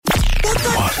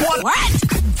What?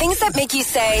 Things that make you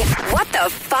say, what the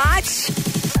fotch?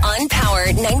 On Power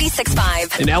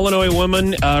 96.5. An Illinois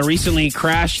woman recently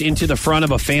crashed into the front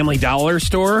of a Family Dollar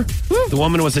store. The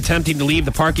woman was attempting to leave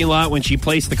the parking lot when she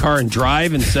placed the car in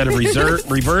drive instead of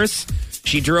reverse.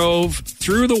 She drove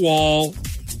through the wall,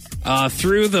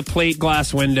 through the plate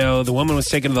glass window. The woman was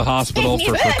taken to the hospital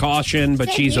for precaution,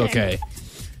 but she's okay.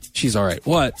 She's all right.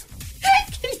 What?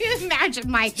 Can you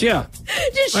imagine, Mike? Yeah.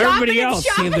 Just everybody else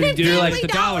shopping they at do like Family the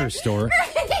dollar store.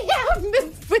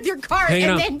 With your car Hang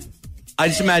and up. then... I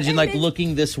just imagine like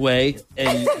looking this way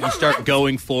and you start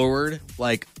going forward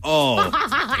like, oh.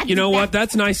 You know what?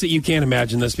 That's nice that you can't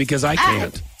imagine this because I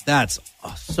can't. That's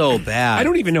so bad. I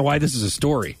don't even know why this is a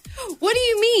story. What do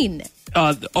you mean?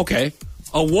 Okay.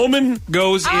 A woman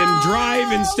goes in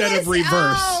drive instead of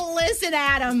reverse. Oh, listen,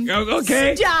 Adam.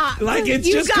 Okay. Stop. Like, it's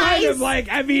You just kind guys- of like,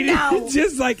 I mean, No. it's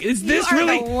just like, is this You are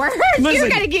really? the worst. Listen, You're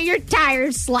going to get your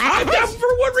tires slapped.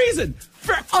 for what reason?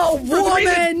 For the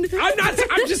woman. reason-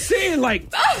 I'm just saying,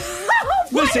 like,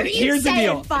 Why listen, are you here's the saying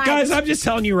deal. fudge? Guys, I'm just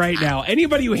telling you right now,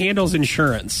 anybody who handles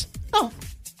insurance Oh,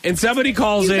 and somebody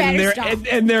calls You in and better they're, stop.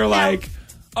 and they're No. like,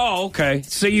 oh, okay.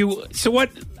 So what,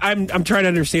 I'm trying to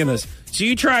understand this. So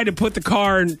you tried to put the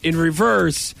car in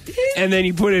reverse and then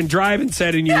you put it in drive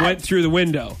instead and you went through the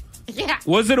window. yeah.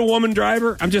 Was it a woman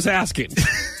driver? I'm just asking.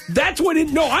 That's what it.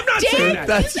 No, I'm not saying Dan,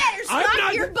 that. you better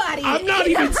stop your buddy. I'm not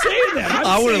even saying that.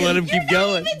 I would have let him keep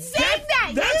going. You're not even saying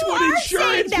that. That's You what are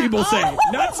insurance saying people that. say.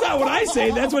 That's not what I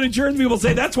say. That's what insurance people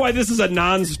say. That's why this is a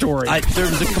non-story. There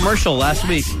was a commercial last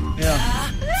week.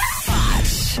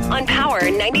 On Power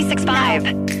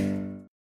 96.5.